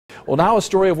Well, now a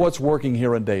story of what's working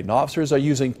here in Dayton. Officers are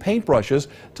using paintbrushes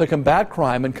to combat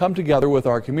crime and come together with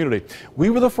our community. We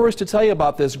were the first to tell you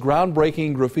about this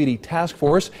groundbreaking graffiti task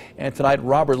force, and tonight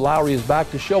Robert Lowry is back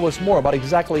to show us more about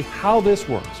exactly how this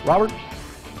works. Robert?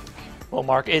 Well,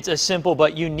 Mark, it's a simple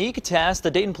but unique task the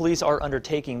Dayton police are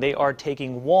undertaking. They are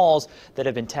taking walls that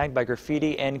have been tagged by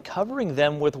graffiti and covering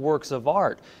them with works of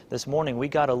art. This morning, we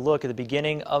got a look at the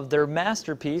beginning of their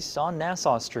masterpiece on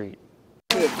Nassau Street.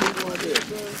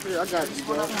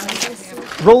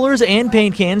 Rollers and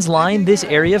paint cans line this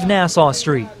area of Nassau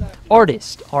Street.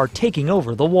 Artists are taking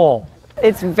over the wall.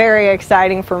 It's very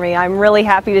exciting for me. I'm really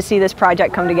happy to see this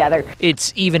project come together.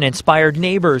 It's even inspired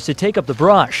neighbors to take up the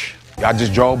brush. I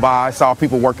just drove by, saw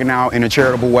people working out in a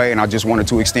charitable way, and I just wanted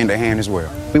to extend a hand as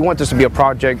well. We want this to be a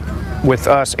project with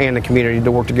us and the community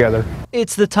to work together.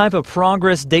 It's the type of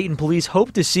progress Dayton police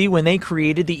hoped to see when they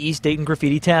created the East Dayton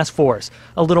Graffiti Task Force.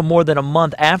 A little more than a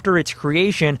month after its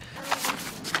creation,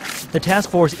 the task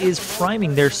force is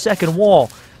priming their second wall.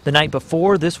 The night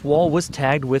before, this wall was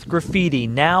tagged with graffiti.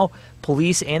 Now,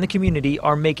 police and the community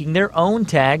are making their own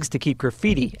tags to keep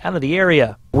graffiti out of the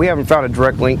area. We haven't found a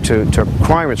direct link to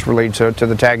crime that's related to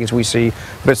the taggings we see,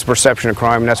 but it's the perception of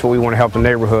crime, and that's what we want to help the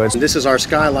neighborhoods. This is our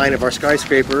skyline of our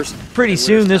skyscrapers. Pretty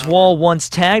soon, this wall, once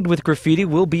tagged with graffiti,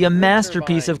 will be a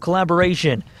masterpiece of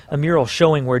collaboration. A mural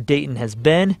showing where Dayton has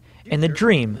been and the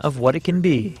dream of what it can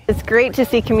be. It's great to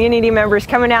see community members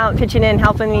coming out, pitching in,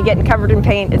 helping me, getting covered in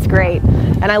paint. It's great.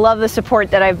 And I love the support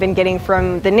that I've been getting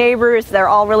from the neighbors. They're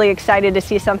all really excited to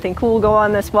see something cool go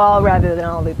on this wall rather than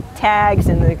all the tags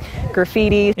and the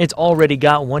graffiti. It's already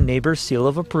got one neighbor's seal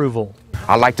of approval.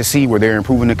 I like to see where they're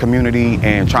improving the community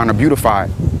and trying to beautify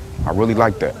it. I really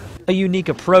like that. A unique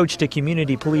approach to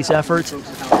community police efforts,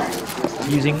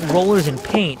 using rollers and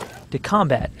paint to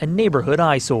combat a neighborhood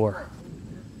eyesore.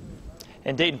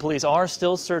 And Dayton police are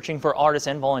still searching for artists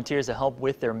and volunteers to help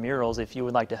with their murals. If you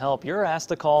would like to help, you're asked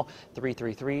to call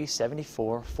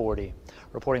 333-7440.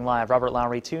 Reporting live, Robert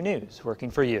Lowry, 2 News, working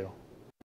for you.